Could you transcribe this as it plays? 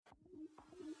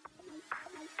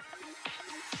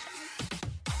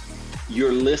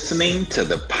You're listening to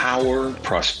the Power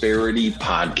Prosperity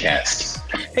Podcast.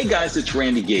 Hey guys, it's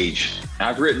Randy Gage.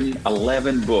 I've written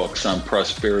 11 books on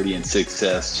prosperity and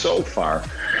success so far.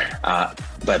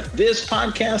 But this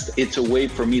podcast, it's a way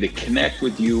for me to connect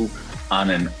with you on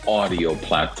an audio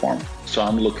platform. So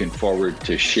I'm looking forward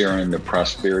to sharing the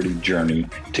prosperity journey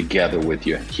together with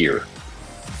you here.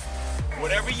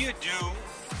 Whatever you do,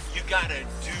 you gotta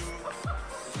do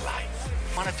life.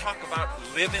 I want to talk about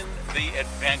living the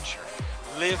adventure,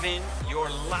 living your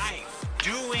life,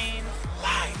 doing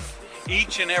life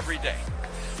each and every day.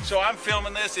 So I'm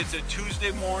filming this. It's a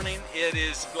Tuesday morning. It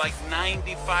is like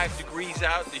 95 degrees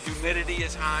out. The humidity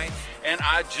is high, and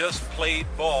I just played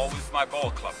ball with my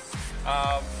ball club.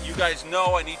 You guys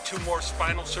know I need 2 more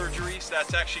spinal surgeries.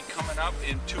 That's actually coming up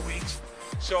in 2 weeks.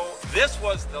 So this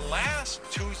was the last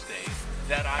Tuesday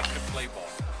that I could play ball.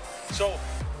 So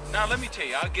now let me tell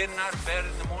you, I'm getting out of bed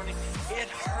in the morning. It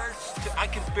hurts. I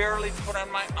can barely put on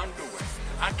my underwear.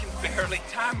 I can barely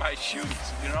tie my shoes.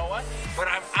 You know what? But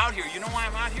I'm out here. You know why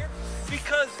I'm out here?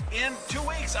 Because in 2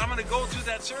 weeks, I'm going to go through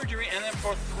that surgery, and then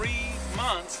for 3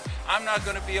 months, I'm not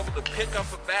going to be able to pick up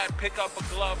a bat, pick up a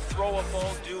glove, throw a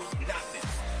ball, do nothing.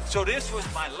 So this was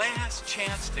my last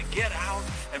chance to get out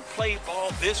and play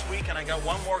ball this week, and I got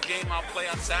one more game I'll play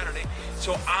on Saturday.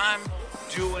 So I'm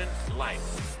doing life.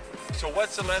 So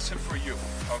what's the lesson for you?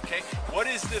 Okay? What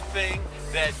is the thing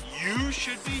that you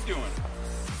should be doing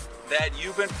that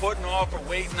you've been putting off or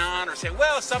waiting on, or saying,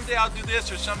 well, someday I'll do this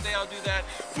or someday I'll do that,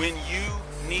 when you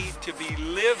need to be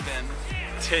living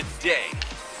today?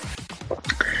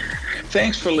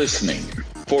 Thanks for listening.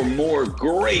 For more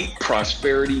great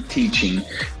prosperity teaching,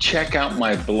 check out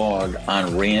my blog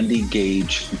on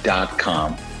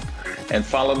randygage.com. And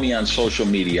follow me on social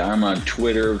media. I'm on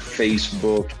Twitter,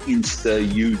 Facebook, Insta,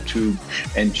 YouTube,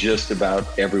 and just about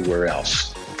everywhere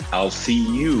else. I'll see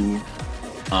you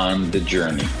on the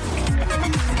journey.